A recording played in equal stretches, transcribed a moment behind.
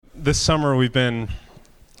This summer we've been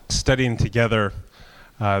studying together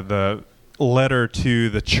the letter to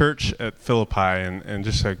the church at Philippi, and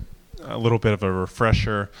just a little bit of a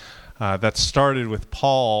refresher. That started with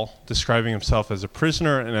Paul describing himself as a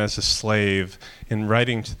prisoner and as a slave in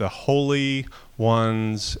writing to the holy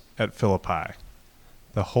ones at Philippi,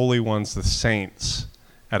 the holy ones, the saints,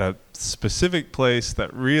 at a specific place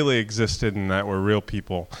that really existed and that were real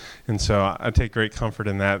people. And so I take great comfort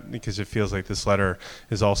in that, because it feels like this letter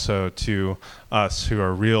is also to us who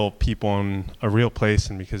are real people in a real place,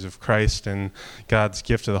 and because of Christ and God's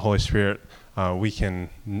gift of the Holy Spirit, we can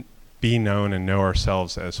be known and know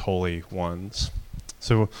ourselves as holy ones.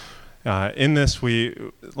 So in this,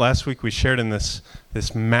 last week we shared in this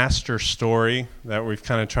master story that we've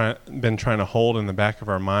kind of been trying to hold in the back of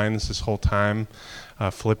our minds this whole time.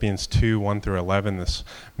 Philippians 2, 1 through 11, this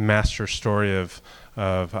master story of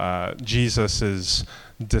Jesus'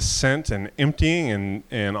 descent and emptying,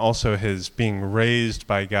 and also his being raised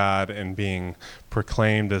by God and being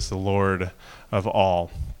proclaimed as the Lord of all.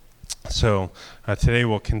 So today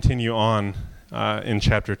we'll continue on in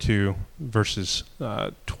chapter 2, verses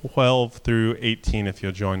 12 through 18, if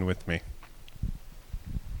you'll join with me.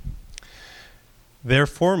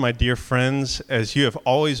 Therefore, my dear friends, as you have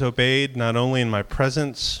always obeyed, not only in my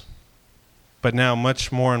presence, but now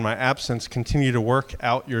much more in my absence, continue to work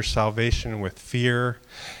out your salvation with fear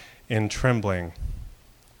and trembling.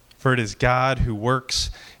 For it is God who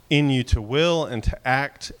works in you to will and to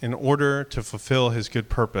act in order to fulfill his good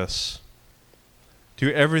purpose.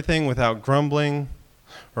 Do everything without grumbling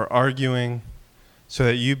or arguing, so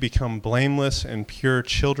that you become blameless and pure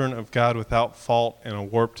children of God without fault in a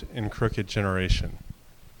warped and crooked generation.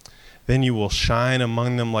 Then you will shine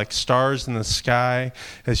among them like stars in the sky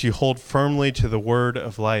as you hold firmly to the word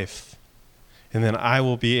of life. And then I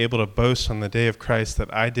will be able to boast on the day of Christ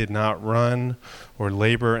that I did not run or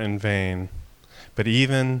labor in vain. But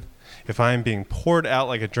even if I am being poured out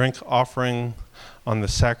like a drink offering on the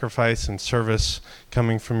sacrifice and service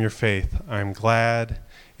coming from your faith, I am glad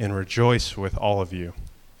and rejoice with all of you.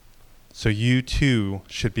 So you too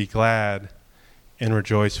should be glad and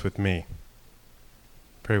rejoice with me.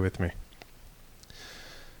 Pray with me.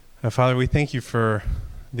 Father, we thank you for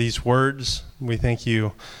these words. We thank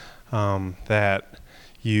you that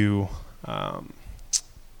you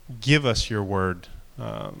give us your word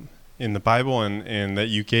in the Bible, and that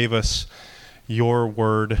you gave us your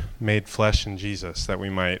word made flesh in Jesus, that we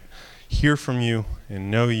might hear from you and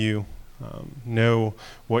know you, know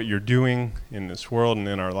what you're doing in this world and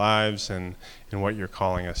in our lives, and what you're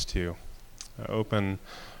calling us to. Open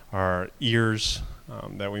our ears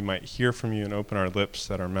that we might hear from you, and open our lips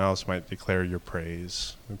that our mouths might declare your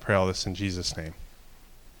praise. We pray all this in Jesus' name.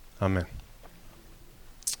 Amen.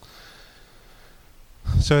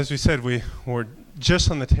 So as we said, we're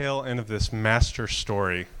just on the tail end of this master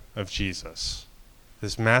story of Jesus.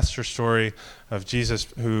 This master story of Jesus,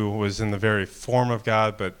 who was in the very form of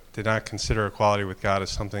God, but did not consider equality with God as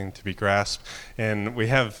something to be grasped. And we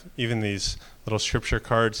have even these little scripture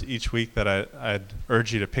cards each week that I'd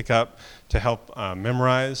urge you to pick up to help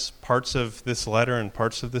memorize parts of this letter and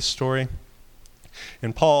parts of this story.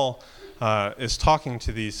 And Paul is talking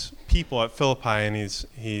to these people at Philippi, and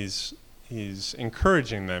he's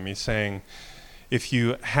encouraging them. He's saying, if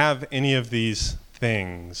you have any of these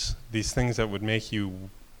things that would make you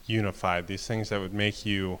unified, these things that would make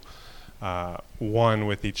you one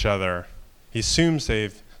with each other, he assumes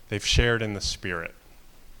they've shared in the Spirit.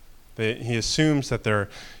 He assumes that they're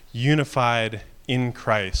unified in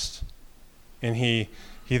Christ, and he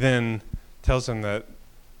then tells them that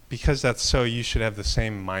because that's so, you should have the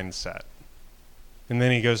same mindset. And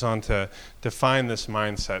then he goes on to define this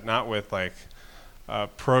mindset, not with like a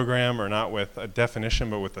program or not with a definition,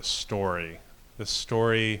 but with a story. The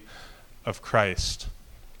story of Christ.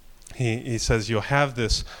 He says you'll have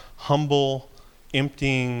this humble,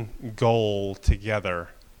 emptying goal together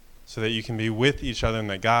so that you can be with each other, and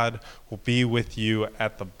that God will be with you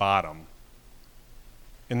at the bottom.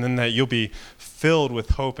 And then that you'll be filled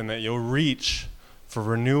with hope, and that you'll reach for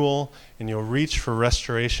renewal, and you'll reach for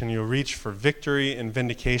restoration, you'll reach for victory and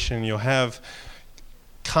vindication. You'll have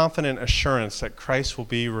confident assurance that Christ will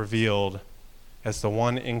be revealed as the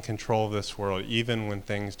one in control of this world, even when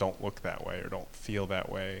things don't look that way or don't feel that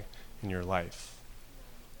way in your life.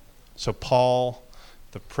 So Paul,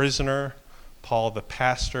 the prisoner, Paul, the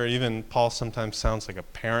pastor, even Paul sometimes sounds like a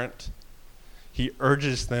parent, he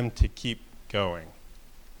urges them to keep going.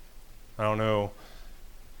 I don't know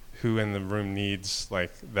who in the room needs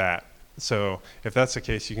like that. So if that's the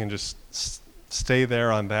case, you can just stay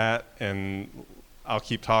there on that, and I'll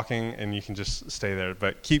keep talking and you can just stay there.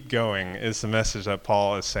 But keep going is the message that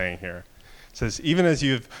Paul is saying here. It says, even as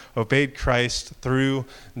you've obeyed Christ through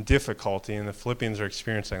difficulty, and the Philippians are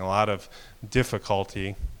experiencing a lot of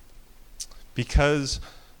difficulty, because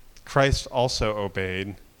Christ also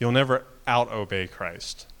obeyed, you'll never out-obey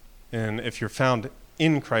Christ. And if you're found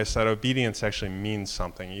in Christ, that obedience actually means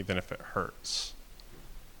something, even if it hurts.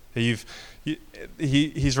 He's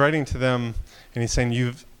writing to them, and he's saying,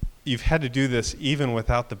 you've had to do this even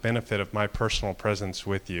without the benefit of my personal presence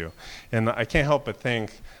with you. And I can't help but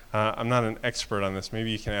think, I'm not an expert on this.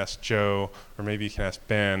 Maybe you can ask Joe, or maybe you can ask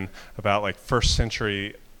Ben about like first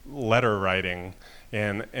century letter writing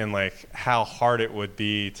and like how hard it would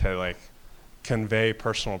be to like convey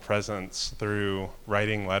personal presence through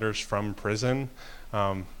writing letters from prison.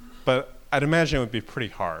 But I'd imagine it would be pretty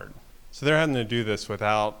hard. So they're having to do this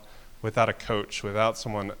without a coach, without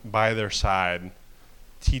someone by their side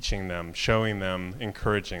teaching them, showing them,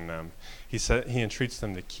 encouraging them. He entreats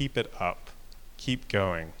them to keep it up, keep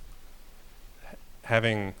going.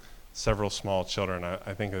 Having several small children,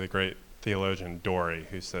 I think of the great theologian Dory,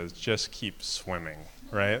 who says, just keep swimming,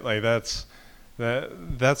 right? Like that's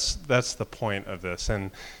the point of this.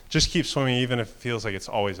 And just keep swimming even if it feels like it's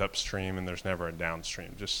always upstream and there's never a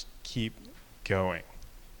downstream. Just keep going.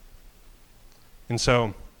 And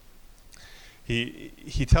so he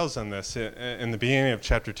tells them this in the beginning of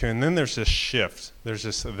chapter 2, and then there's this shift. There's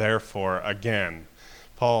this therefore again.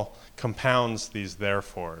 Paul compounds these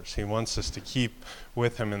therefores. He wants us to keep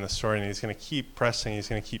with him in the story, and he's going to keep pressing, he's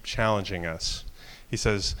going to keep challenging us. He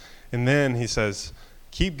says,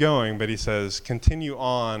 keep going, but he says, continue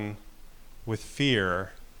on with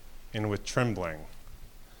fear and with trembling,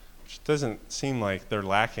 which doesn't seem like they're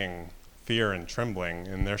lacking fear and trembling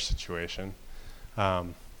in their situation.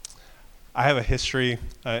 I have a history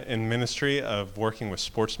in ministry of working with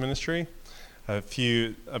sports ministry.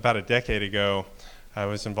 About a decade ago, I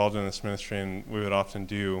was involved in this ministry, and we would often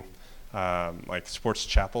do like sports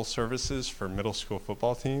chapel services for middle school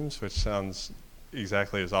football teams, which sounds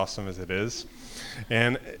exactly as awesome as it is.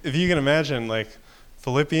 And if you can imagine, like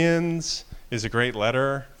Philippians is a great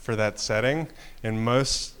letter for that setting, and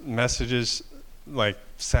most messages like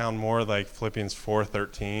sound more like Philippians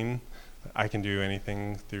 4:13. I can do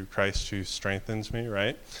anything through Christ who strengthens me,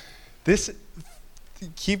 right? This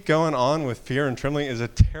keep going on with fear and trembling is a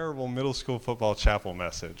terrible middle school football chapel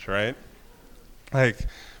message, right? Like,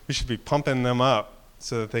 we should be pumping them up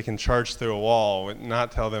so that they can charge through a wall,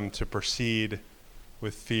 not tell them to proceed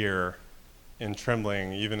with fear and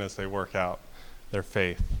trembling even as they work out their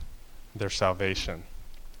faith, their salvation.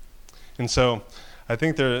 And so I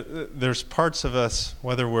think there's parts of us,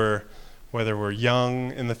 whether we're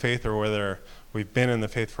young in the faith or whether we've been in the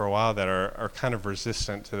faith for a while, that are kind of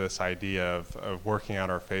resistant to this idea of working out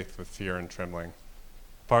our faith with fear and trembling.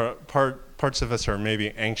 Parts of us are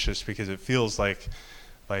maybe anxious because it feels like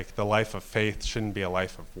the life of faith shouldn't be a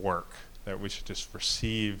life of work, that we should just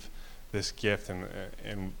receive this gift,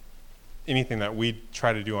 and anything that we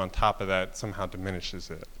try to do on top of that somehow diminishes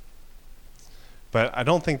it. But I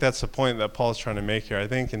don't think that's the point that Paul's trying to make here. I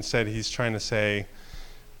think instead he's trying to say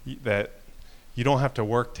that you don't have to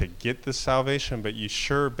work to get this salvation, but you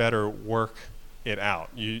sure better work it out.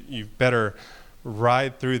 You better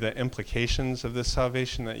ride through the implications of this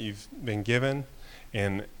salvation that you've been given,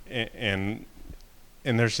 and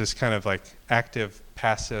there's this kind of like active,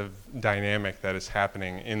 passive dynamic that is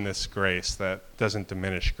happening in this grace that doesn't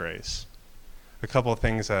diminish grace. A couple of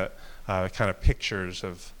things that kind of pictures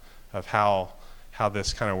of how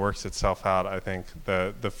this kind of works itself out. I think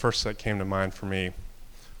the first that came to mind for me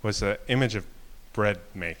was the image of bread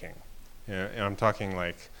making. And I'm talking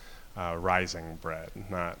like rising bread,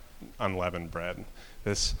 not unleavened bread.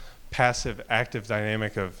 This passive, active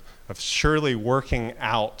dynamic of surely working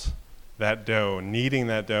out that dough, kneading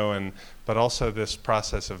that dough, but also this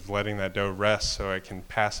process of letting that dough rest so it can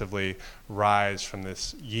passively rise from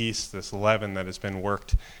this yeast, this leaven that has been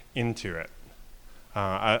worked into it.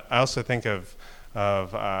 I also think of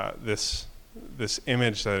this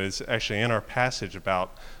image that is actually in our passage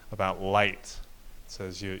about light. It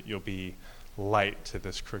says you'll be light to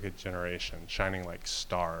this crooked generation, shining like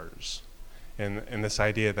stars. And this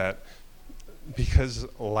idea that because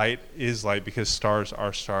light is light, because stars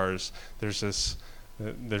are stars, there's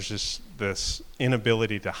just this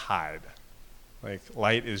inability to hide. Like,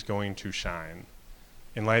 light is going to shine.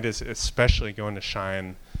 And light is especially going to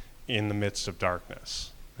shine in the midst of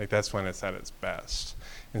darkness. Like, that's when it's at its best.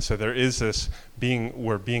 And so there is this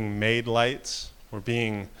we're being made lights. We're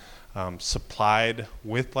being supplied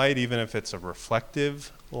with light, even if it's a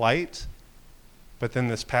reflective light. But then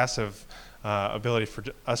this passive ability for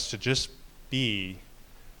us to just be,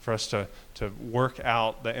 for us to work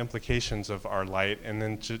out the implications of our light, and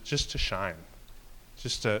then just to shine.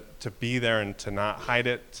 Just to be there and to not hide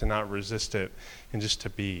it, to not resist it, and just to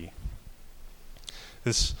be.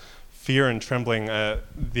 This fear and trembling,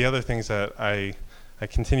 the other things that I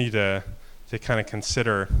continue to kind of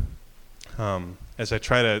consider as I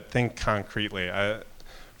try to think concretely.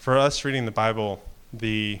 For us reading the Bible,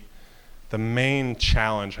 the main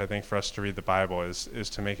challenge, I think, for us to read the Bible is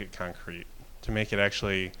to make it concrete, to make it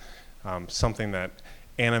actually something that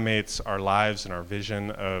animates our lives and our vision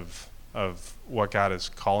of what God is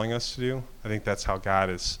calling us to do. I think that's how God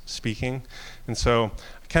is speaking. And so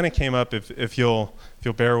I kind of came up, if you'll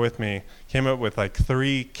bear with me, came up with like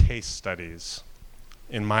 3 case studies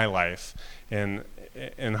in my life. And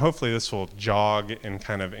hopefully this will jog and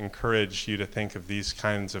kind of encourage you to think of these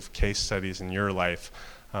kinds of case studies in your life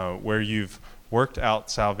where you've worked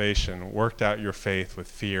out salvation, worked out your faith with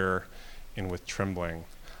fear and with trembling.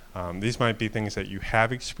 These might be things that you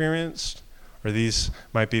have experienced, or these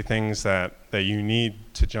might be things that you need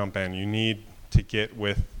to jump in. You need to get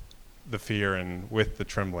with the fear and with the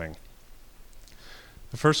trembling.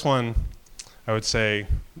 The first one, I would say,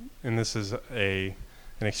 and this is an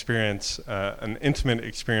experience, an intimate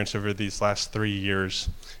experience over these last 3 years,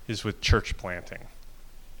 is with church planting.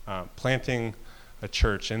 Planting a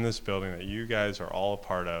church in this building that you guys are all a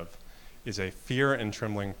part of is a fear and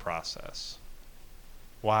trembling process.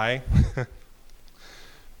 Why?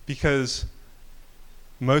 Because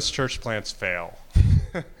most church plants fail.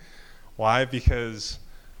 Why? Because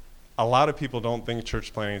a lot of people don't think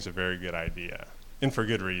church planting is a very good idea, and for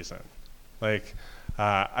good reason. Like,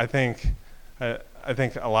 I think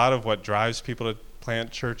a lot of what drives people to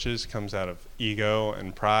plant churches comes out of ego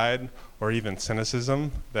and pride, or even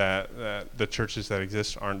cynicism that the churches that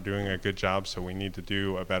exist aren't doing a good job, so we need to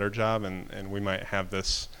do a better job, and we might have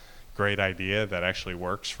this great idea that actually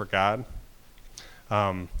works for God.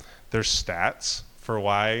 There's stats for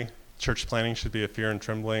why church planting should be a fear and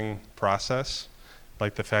trembling process,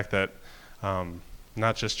 like the fact that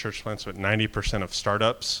not just church plants, but 90% of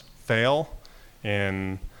startups fail,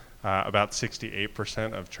 and about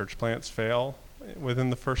 68% of church plants fail within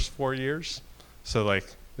the first 4 years. So like,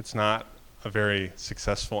 it's not a very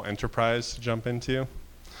successful enterprise to jump into.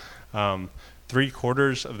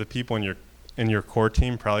 3/4 of the people in your core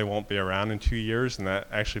team probably won't be around in 2 years, and that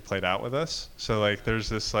actually played out with us. So like, there's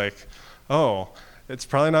this like, oh, it's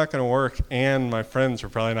probably not going to work, and my friends are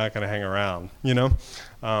probably not going to hang around, you know?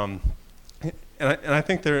 And I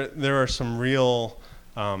think there are some real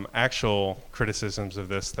actual criticisms of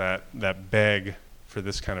this that beg for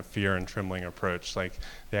this kind of fear and trembling approach. Like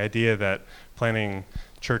the idea that planting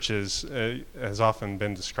churches has often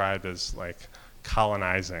been described as like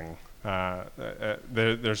colonizing.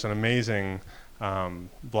 There's an amazing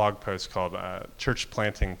blog post called Church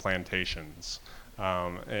Planting Plantations,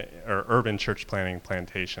 or Urban Church Planting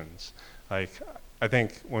Plantations. Like, I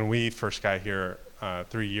think when we first got here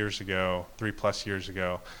 3+ years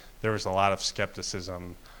ago, there was a lot of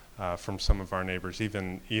skepticism from some of our neighbors,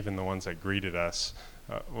 even the ones that greeted us,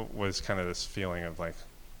 was kind of this feeling of like,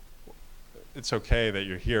 it's okay that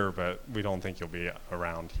you're here, but we don't think you'll be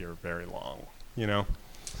around here very long, you know?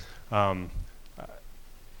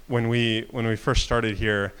 When we first started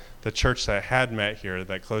here, the church that had met here,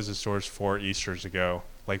 that closed its doors 4 Easters ago,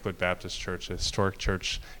 Lakewood Baptist Church, a historic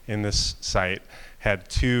church in this site, had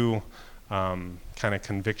 2 kind of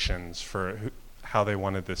convictions for how they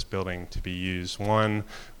wanted this building to be used. One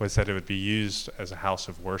was that it would be used as a house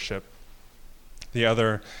of worship. The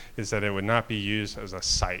other is that it would not be used as a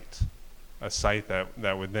site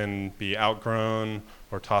that would then be outgrown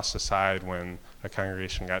or tossed aside when a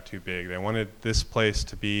congregation got too big. They wanted this place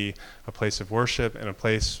to be a place of worship and a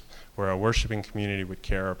place where a worshiping community would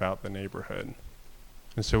care about the neighborhood.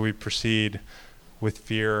 And so we proceed with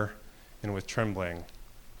fear and with trembling.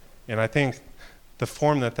 And I think the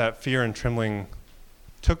form that fear and trembling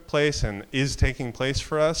took place and is taking place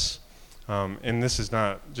for us, and this is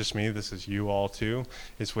not just me, this is you all too,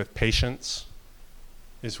 is with patience,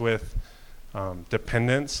 is with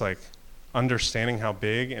dependence, like understanding how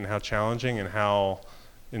big and how challenging and how,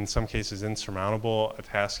 in some cases, insurmountable a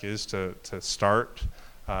task is to start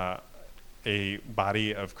a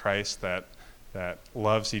body of Christ that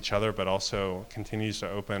loves each other, but also continues to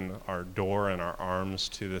open our door and our arms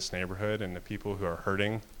to this neighborhood and to people who are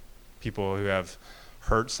hurting, people who have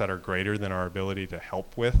hurts that are greater than our ability to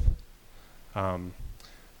help with.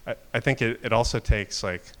 I think it also takes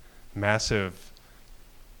like massive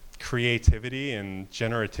creativity and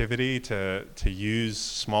generativity to use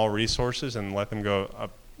small resources and let them go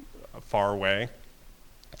a far way,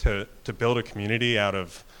 to build a community out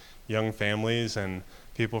of young families and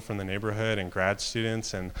people from the neighborhood and grad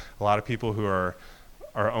students and a lot of people who are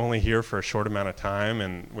only here for a short amount of time,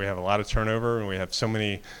 and we have a lot of turnover, and we have so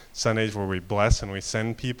many Sundays where we bless and we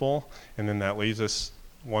send people, and then that leaves us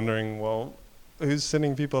wondering, well, who's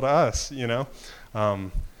sending people to us, you know?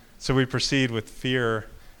 So we proceed with fear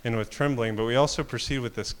and with trembling, but we also proceed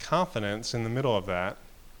with this confidence in the middle of that,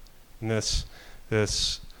 and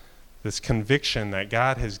this conviction that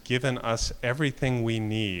God has given us everything we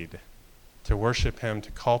need to worship him,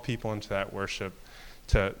 to call people into that worship,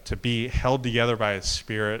 to be held together by his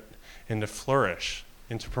Spirit, and to flourish,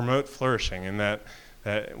 and to promote flourishing. And that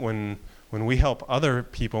when we help other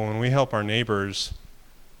people, when we help our neighbors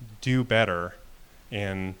do better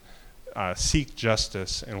and seek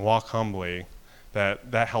justice and walk humbly,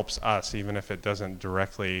 that helps us, even if it doesn't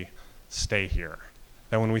directly stay here.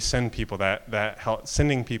 That when we send people,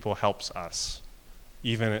 sending people helps us,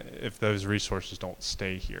 even if those resources don't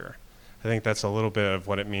stay here. I think that's a little bit of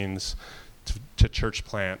what it means to church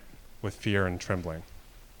plant with fear and trembling.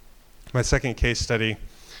 My second case study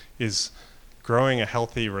is growing a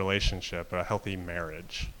healthy relationship, a healthy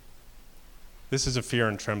marriage. This is a fear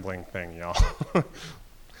and trembling thing, y'all.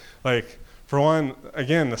 Like, for one,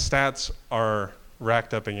 again, the stats are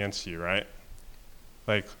racked up against you, right?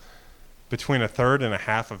 Like, between a third and a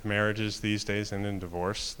half of marriages these days end in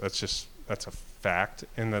divorce. That's a fact,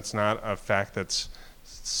 and that's not a fact that's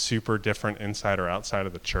super different inside or outside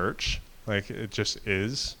of the church. Like, it just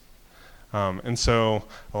is. And so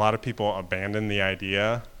a lot of people abandon the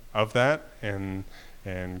idea of that and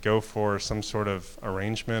go for some sort of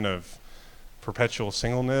arrangement of perpetual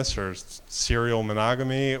singleness or serial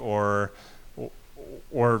monogamy or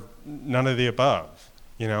none of the above,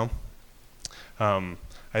 you know?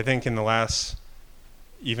 I think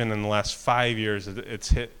even in the last 5 years, it's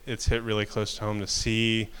hit really close to home to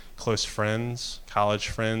see close friends, college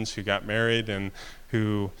friends who got married and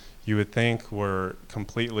who you would think were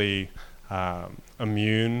completely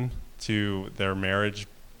immune to their marriage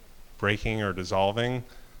breaking and dissolving,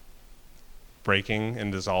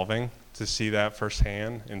 to see that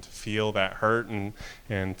firsthand and to feel that hurt and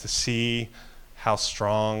to see how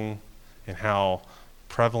strong and how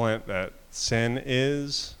prevalent that sin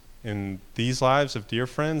is in these lives of dear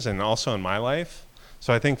friends and also in my life.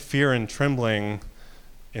 So I think fear and trembling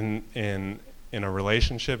in a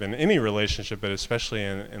relationship, in any relationship, but especially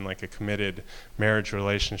in like a committed marriage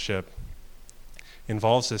relationship,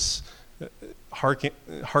 involves this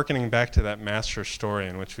hearkening back to that master story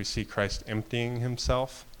in which we see Christ emptying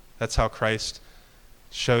himself. That's how Christ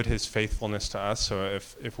showed his faithfulness to us. So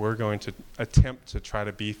if we're going to attempt to try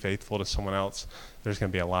to be faithful to someone else, there's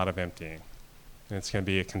going to be a lot of emptying. And it's going to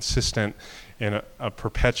be a consistent and a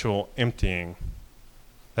perpetual emptying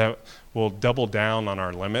that will double down on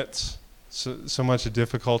our limits. So much of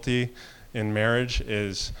difficulty in marriage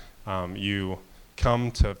is you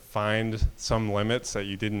come to find some limits that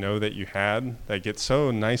you didn't know that you had that get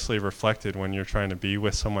so nicely reflected when you're trying to be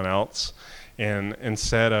with someone else. And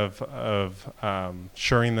instead of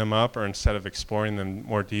shoring them up or instead of exploring them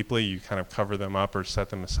more deeply, you kind of cover them up or set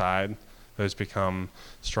them aside. Those become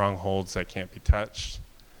strongholds that can't be touched.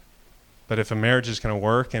 But if a marriage is going to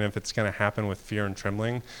work and if it's going to happen with fear and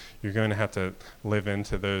trembling, you're going to have to live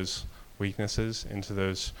into those weaknesses, into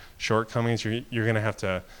those shortcomings. You're going to have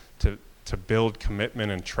to build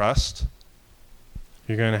commitment and trust.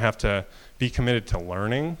 You're going to have to be committed to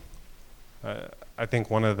learning. I think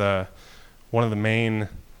one of the main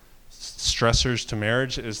stressors to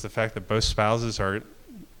marriage is the fact that both spouses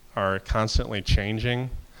are constantly changing,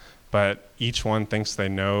 but each one thinks they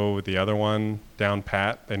know the other one down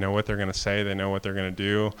pat. They know what they're going to say, they know what they're going to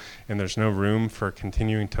do, and there's no room for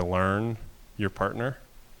continuing to learn your partner,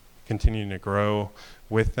 continuing to grow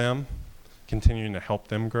with them, continuing to help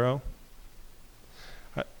them grow.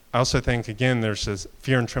 I also think, again, there's this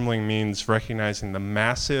fear and trembling means recognizing the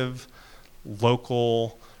massive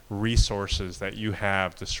local resources that you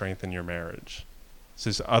have to strengthen your marriage. This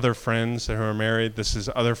is other friends who are married. This is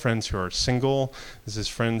other friends who are single. This is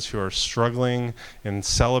friends who are struggling and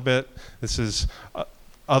celibate. This is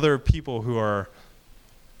other people who are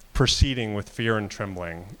proceeding with fear and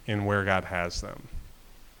trembling in where God has them.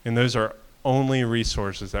 And those are only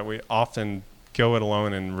resources that we often go it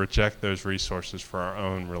alone and reject those resources for our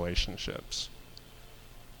own relationships.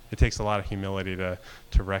 It takes a lot of humility to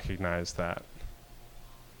recognize that.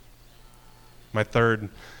 My third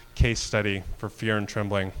case study for fear and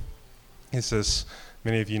trembling is this.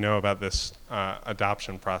 Many of you know about this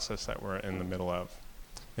adoption process that we're in the middle of.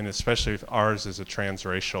 And especially if ours is a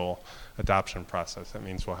transracial adoption process. That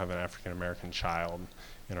means we'll have an African American child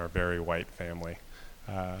in our very white family.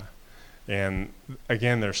 And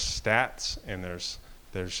again, there's stats and there's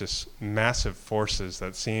just massive forces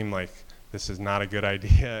that seem like this is not a good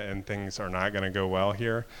idea and things are not going to go well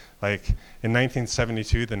here. Like in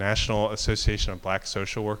 1972, the National Association of Black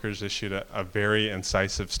Social Workers issued a very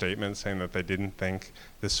incisive statement saying that they didn't think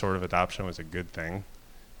this sort of adoption was a good thing.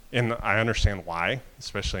 And I understand why,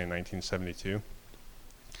 especially in 1972.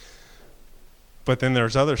 But then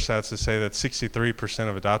there's other stats that say that 63%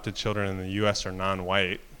 of adopted children in the U.S. are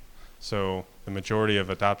non-white. So the majority of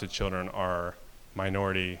adopted children are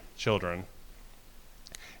minority children.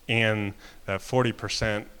 And that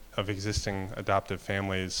 40% of existing adoptive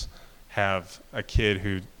families have a kid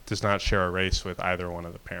who does not share a race with either one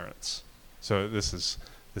of the parents. So this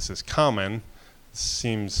is common. This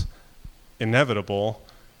seems inevitable,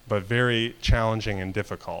 but very challenging and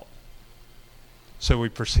difficult. So we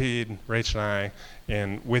proceed, Rach and I,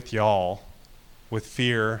 and with y'all, with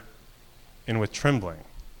fear and with trembling.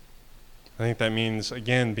 I think that means,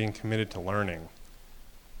 again, being committed to learning,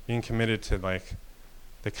 being committed to like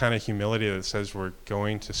the kind of humility that says we're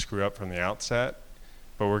going to screw up from the outset,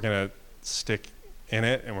 but we're going to stick in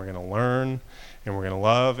it, and we're going to learn, and we're going to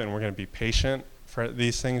love, and we're going to be patient for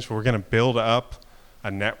these things. We're going to build up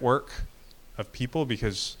a network of people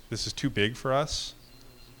because this is too big for us.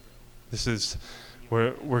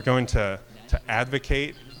 We're going to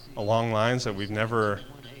advocate along lines that we've never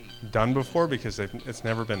done before because it's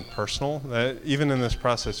never been personal. Even in this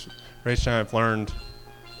process, Rach and I have learned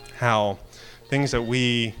how things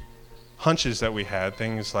hunches that we had,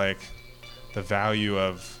 things like the value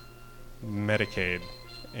of Medicaid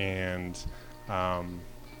and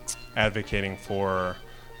advocating for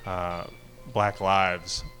Black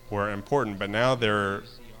lives were important, but now they're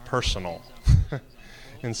personal.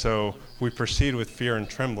 And so we proceed with fear and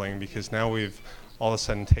trembling because now we've all of a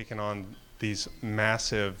sudden taken on these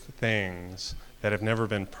massive things that have never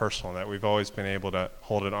been personal, that we've always been able to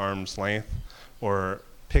hold at arm's length or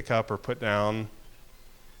pick up or put down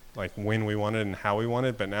like when we wanted and how we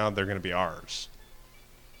wanted, but now they're going to be ours.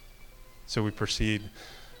 So we proceed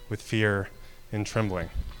with fear and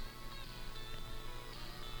trembling.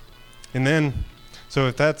 And then, so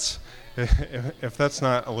if that's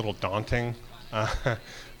not a little daunting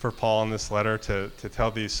for Paul in this letter to tell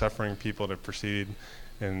these suffering people to proceed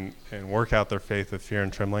and work out their faith with fear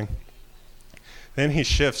and trembling, then he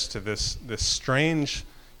shifts to this strange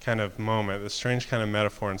kind of moment, this strange kind of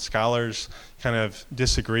metaphor, and scholars kind of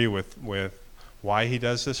disagree with why he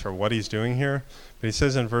does this or what he's doing here. But he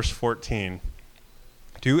says in verse 14,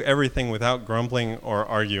 "Do everything without grumbling or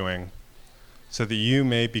arguing, so that you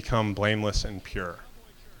may become blameless and pure."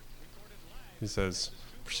 He says,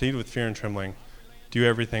 proceed with fear and trembling, do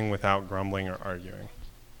everything without grumbling or arguing.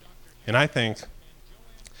 And I think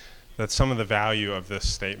that's some of the value of this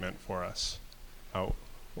statement for us,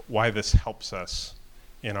 why this helps us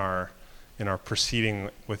in our proceeding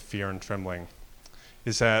with fear and trembling,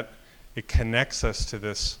 is that it connects us to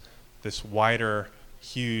this wider,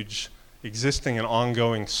 huge, existing and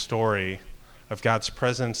ongoing story of God's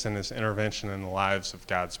presence and his intervention in the lives of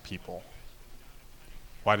God's people.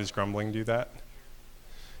 Why does grumbling do that?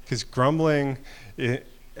 Because grumbling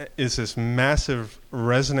is this massive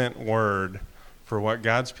resonant word for what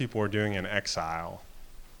God's people were doing in exile.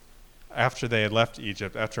 After they had left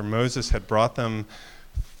Egypt, after Moses had brought them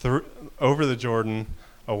over the Jordan,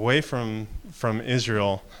 away from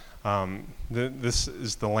Israel, this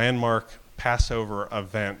is the landmark Passover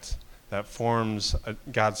event that forms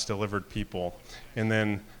God's delivered people. And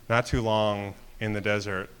then not too long in the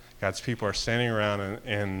desert, God's people are standing around,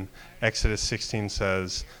 and Exodus 16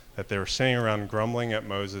 says that they were standing around grumbling at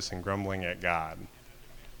Moses and grumbling at God.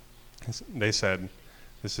 They said,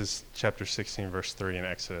 this is chapter 16, verse 3 in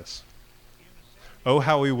Exodus, "Oh,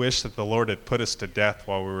 how we wish that the Lord had put us to death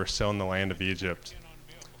while we were still in the land of Egypt.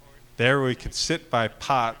 There we could sit by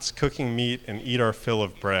pots, cooking meat, and eat our fill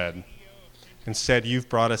of bread. Instead, you've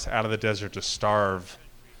brought us out of the desert to starve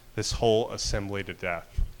this whole assembly to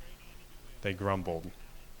death." They grumbled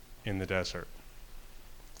in the desert.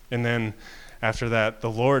 And then after that,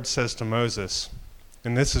 the Lord says to Moses,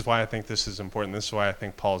 and this is why I think this is important, this is why I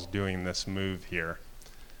think Paul's doing this move here.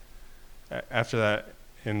 After that,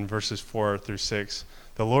 in verses 4 through 6,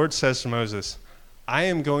 the Lord says to Moses, "I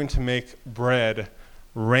am going to make bread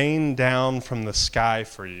rain down from the sky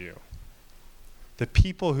for you. The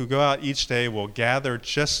people who go out each day will gather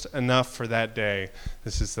just enough for that day."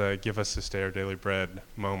 This is the give us this day our daily bread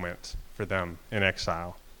moment for them in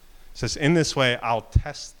exile. It says, "In this way, I'll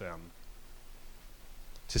test them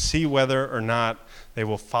to see whether or not they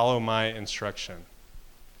will follow my instruction."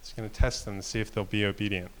 It's going to test them to see if they'll be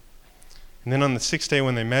obedient. And then on the sixth day,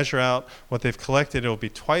 when they measure out what they've collected, it will be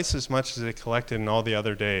twice as much as they collected in all the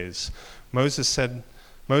other days. Moses and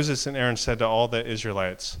Aaron said to all the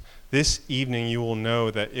Israelites, "This evening you will know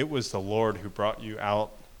that it was the Lord who brought you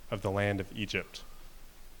out of the land of Egypt."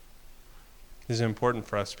 This is important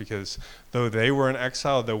for us because though they were in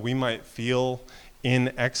exile, though we might feel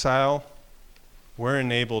in exile, we're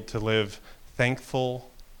enabled to live thankful,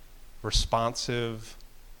 responsive,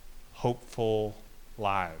 hopeful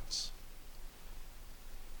lives.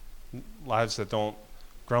 Lives that don't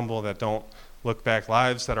grumble, that don't look back,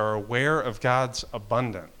 lives that are aware of God's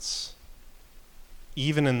abundance,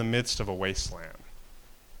 even in the midst of a wasteland.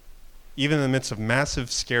 Even in the midst of massive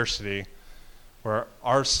scarcity, where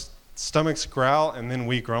our stomachs growl and then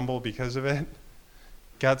we grumble because of it,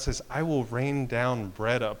 God says, "I will rain down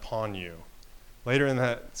bread upon you." Later in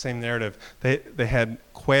that same narrative, they had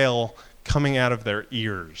quail coming out of their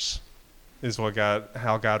ears, is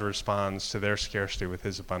how God responds to their scarcity with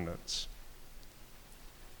his abundance.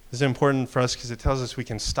 This is important for us because it tells us we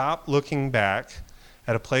can stop looking back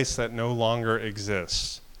at a place that no longer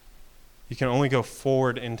exists. You can only go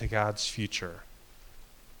forward into God's future,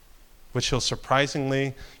 which he'll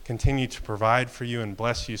surprisingly continue to provide for you and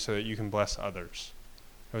bless you so that you can bless others.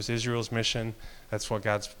 That was Israel's mission. That's what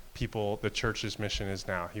God's people, the church's mission is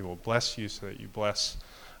now. He will bless you so that you bless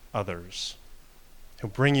others. He'll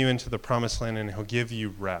bring you into the promised land and he'll give you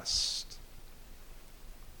rest.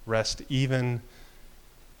 Rest even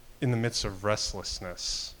in the midst of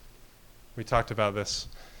restlessness. We talked about this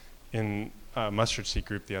in Mustard Seed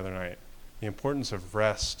Group the other night. The importance of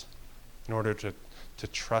rest in order to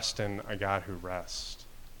trust in a God who rests.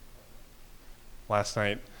 Last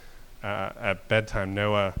night at bedtime,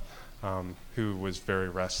 Noah, who was very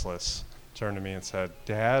restless, turned to me and said,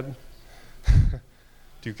 "Dad,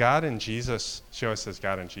 do God and Jesus," she always says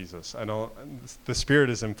God and Jesus. The spirit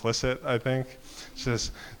is implicit, I think. She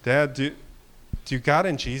says, "Dad, do God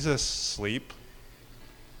and Jesus sleep?"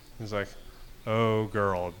 He's like, "Oh,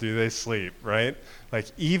 girl, do they sleep," right? Like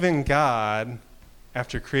even God,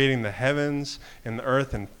 after creating the heavens and the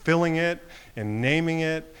earth and filling it and naming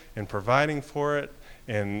it and providing for it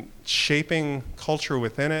and shaping culture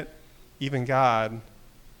within it, even God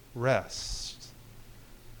rests.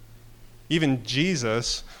 Even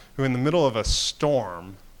Jesus, who in the middle of a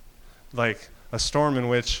storm, like a storm in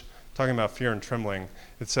which, talking about fear and trembling,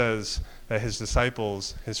 it says that his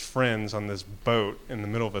disciples, his friends on this boat in the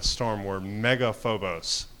middle of a storm were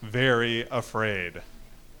megaphobos, very afraid.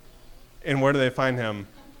 And where do they find him?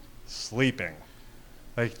 Sleeping.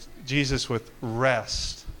 Like Jesus with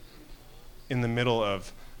rest in the middle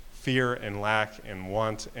of fear and lack and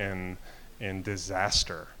want and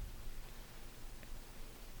disaster.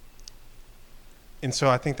 And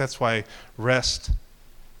so I think that's why rest,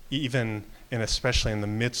 even and especially in the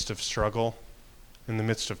midst of struggle, in the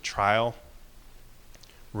midst of trial,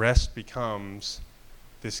 rest becomes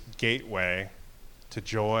this gateway to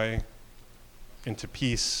joy, into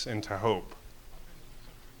peace, and to hope.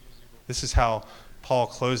 This is how Paul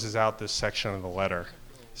closes out this section of the letter.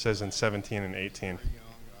 It says in 17 and 18,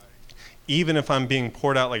 "Even if I'm being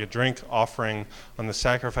poured out like a drink offering on the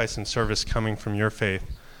sacrifice and service coming from your faith,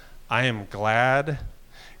 I am glad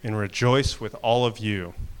and rejoice with all of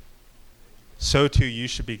you. So too you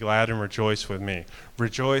should be glad and rejoice with me."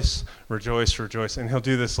 Rejoice, rejoice, rejoice. And he'll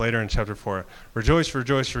do this later in chapter 4. Rejoice,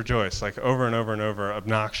 rejoice, rejoice, like over and over and over,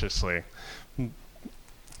 obnoxiously.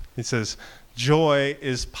 He says, joy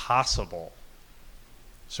is possible.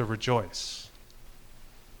 So rejoice.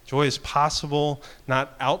 Joy is possible,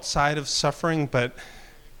 not outside of suffering, but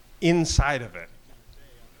inside of it.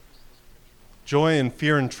 Joy and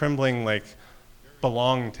fear and trembling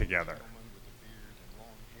belong together.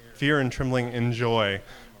 Fear and trembling and joy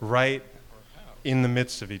right in the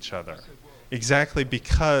midst of each other. Exactly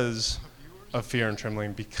because of fear and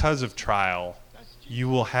trembling, because of trial, you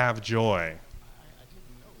will have joy.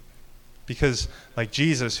 Because like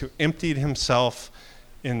Jesus, who emptied himself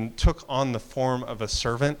and took on the form of a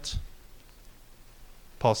servant,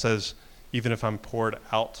 Paul says, even if I'm poured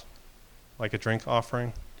out like a drink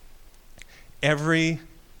offering, every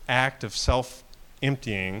act of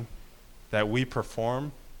self-emptying that we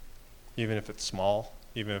perform, even if it's small,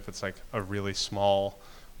 even if it's like a really small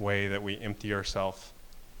way that we empty ourselves,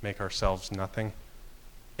 make ourselves nothing,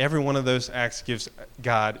 every one of those acts gives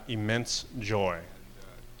God immense joy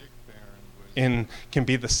and can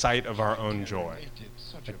be the site of our own joy.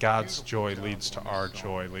 That God's joy leads to our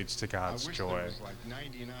joy, leads to God's joy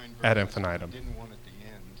ad infinitum.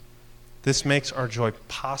 This makes our joy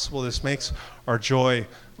possible. This makes our joy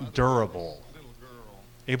durable,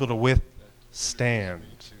 able to withstand.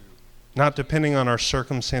 not depending on our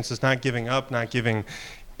circumstances, not giving up, not giving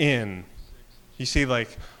in. You see,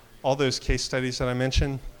 like all those case studies that I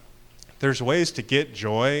mentioned, there's ways to get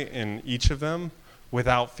joy in each of them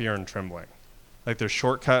without fear and trembling. Like there's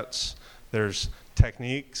shortcuts, there's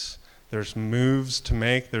techniques, there's moves to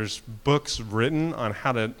make, there's books written on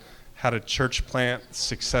how to church plant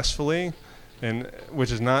successfully, and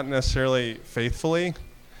which is not necessarily faithfully,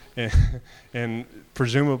 and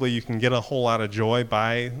presumably you can get a whole lot of joy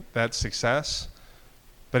by that success,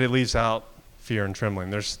 but it leaves out fear and trembling.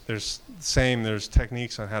 There's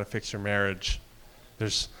techniques on how to fix your marriage.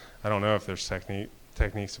 I don't know if there's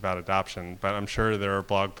techniques about adoption, but I'm sure there are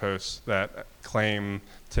blog posts that claim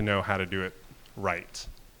to know how to do it right.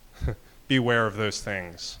 Beware of those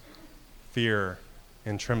things. Fear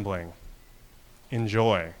and trembling.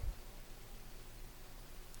 Enjoy.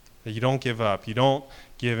 That you don't give up, you don't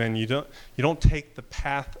give in, you don't take the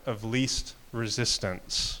path of least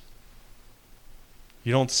resistance.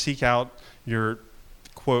 You don't seek out your,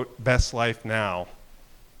 quote, best life now.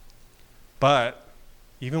 But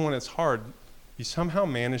even when it's hard, you somehow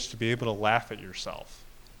manage to be able to laugh at yourself,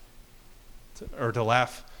 or to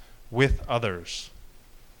laugh with others,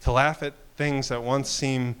 to laugh at things that once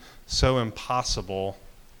seemed so impossible,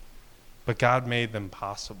 but God made them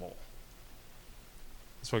possible.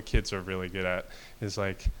 That's what kids are really good at, is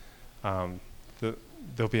like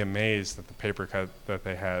they'll be amazed that the paper cut that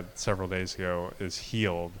they had several days ago is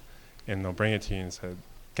healed, and they'll bring it to you and say,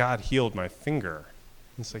 God healed my finger.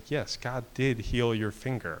 And it's like, yes, God did heal your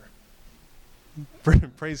finger.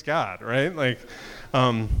 Praise God, right? Like,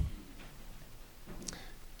 that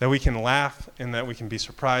we can laugh and that we can be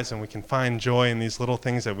surprised and we can find joy in these little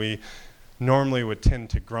things that we normally would tend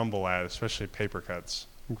to grumble at, especially paper cuts.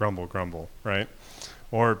 Grumble, right?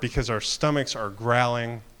 Or because our stomachs are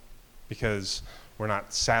growling, because we're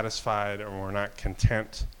not satisfied or we're not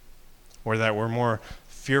content, or that we're more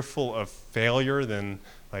fearful of failure than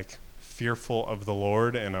like fearful of the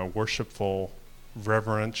Lord in a worshipful,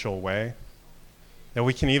 reverential way. That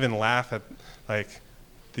we can even laugh at like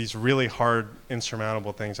these really hard,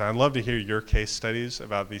 insurmountable things. I'd love to hear your case studies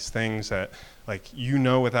about these things that like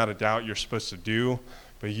without a doubt you're supposed to do,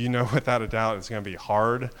 but without a doubt it's going to be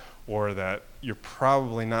hard, or that you're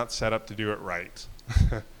probably not set up to do it right.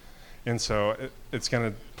 And so it's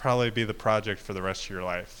going to probably be the project for the rest of your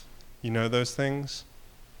life. You know those things?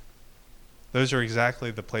 Those are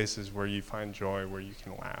exactly the places where you find joy, where you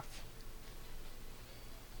can laugh.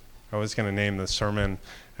 I was going to name the sermon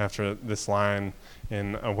after this line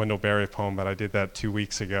in a Wendell Berry poem, but I did that 2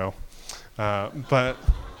 weeks ago. But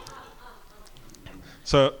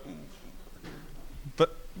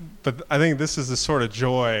I think this is the sort of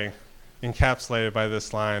joy encapsulated by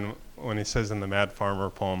this line when he says in the Mad Farmer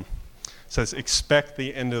poem. It says, expect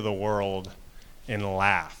the end of the world and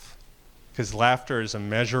laugh, because laughter is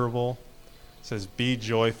immeasurable. It says, be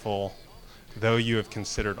joyful, though you have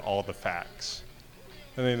considered all the facts.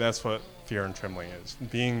 I think that's what fear and trembling is,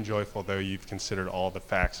 being joyful, though you've considered all the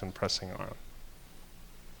facts and pressing on.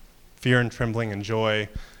 Fear and trembling and joy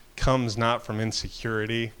comes not from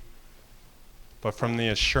insecurity, but from the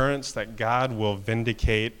assurance that God will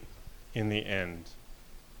vindicate in the end.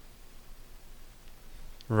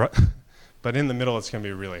 But in the middle, it's going to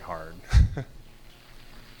be really hard.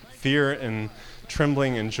 Fear and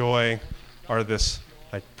trembling and joy are this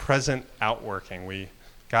like present outworking.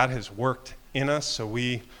 God has worked in us, so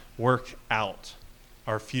we work out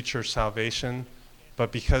our future salvation,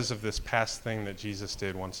 but because of this past thing that Jesus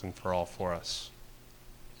did once and for all for us.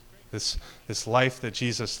 This life that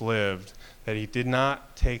Jesus lived, that he did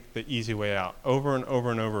not take the easy way out. Over and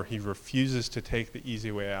over and over, he refuses to take the easy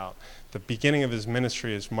way out. The beginning of his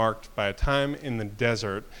ministry is marked by a time in the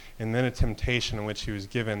desert and then a temptation in which he was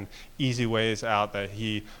given easy ways out that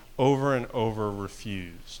he over and over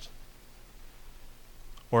refused.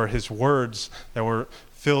 Or his words that were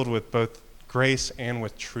filled with both grace and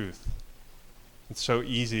with truth. It's so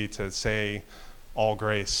easy to say all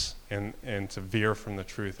grace and to veer from the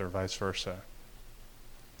truth, or vice versa.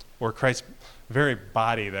 Or Christ's very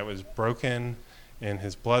body that was broken and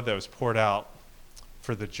his blood that was poured out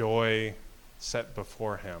for the joy set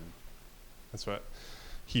before him. That's what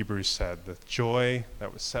Hebrews said. The joy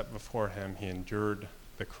that was set before him, he endured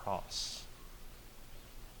the cross.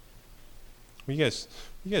 Will you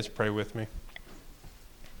guys pray with me?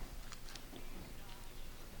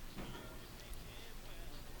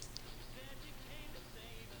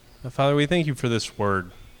 Father, we thank you for this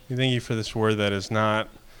word. We thank you for this word that is not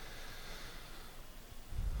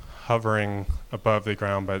hovering above the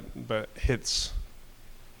ground, but hits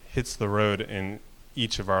the road in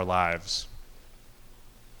each of our lives.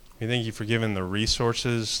 We thank you for giving the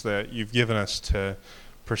resources that you've given us to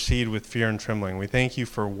proceed with fear and trembling. We thank you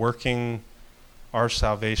for working our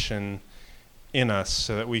salvation in us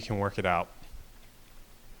so that we can work it out.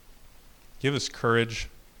 Give us courage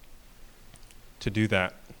to do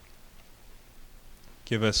that.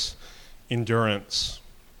 Give us endurance.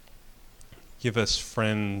 Give us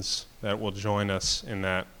friends that will join us in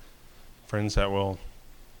that, friends that will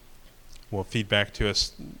feed back to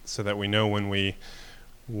us so that we know when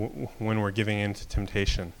we're giving in to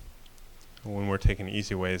temptation, when we're taking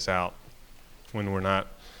easy ways out, when we're not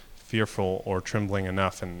fearful or trembling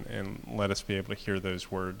enough, and let us be able to hear those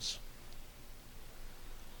words.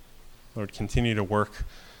 Lord, continue to work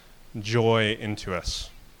joy into us,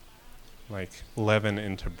 like leaven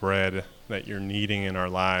into bread that you're kneading in our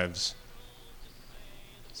lives,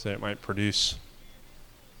 so that it might produce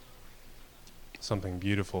something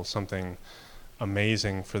beautiful, something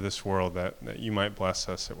amazing for this world, that you might bless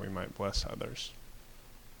us, that we might bless others.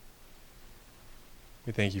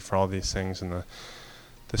 We thank you for all these things in the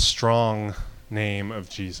strong name of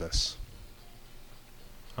Jesus.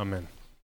 Amen.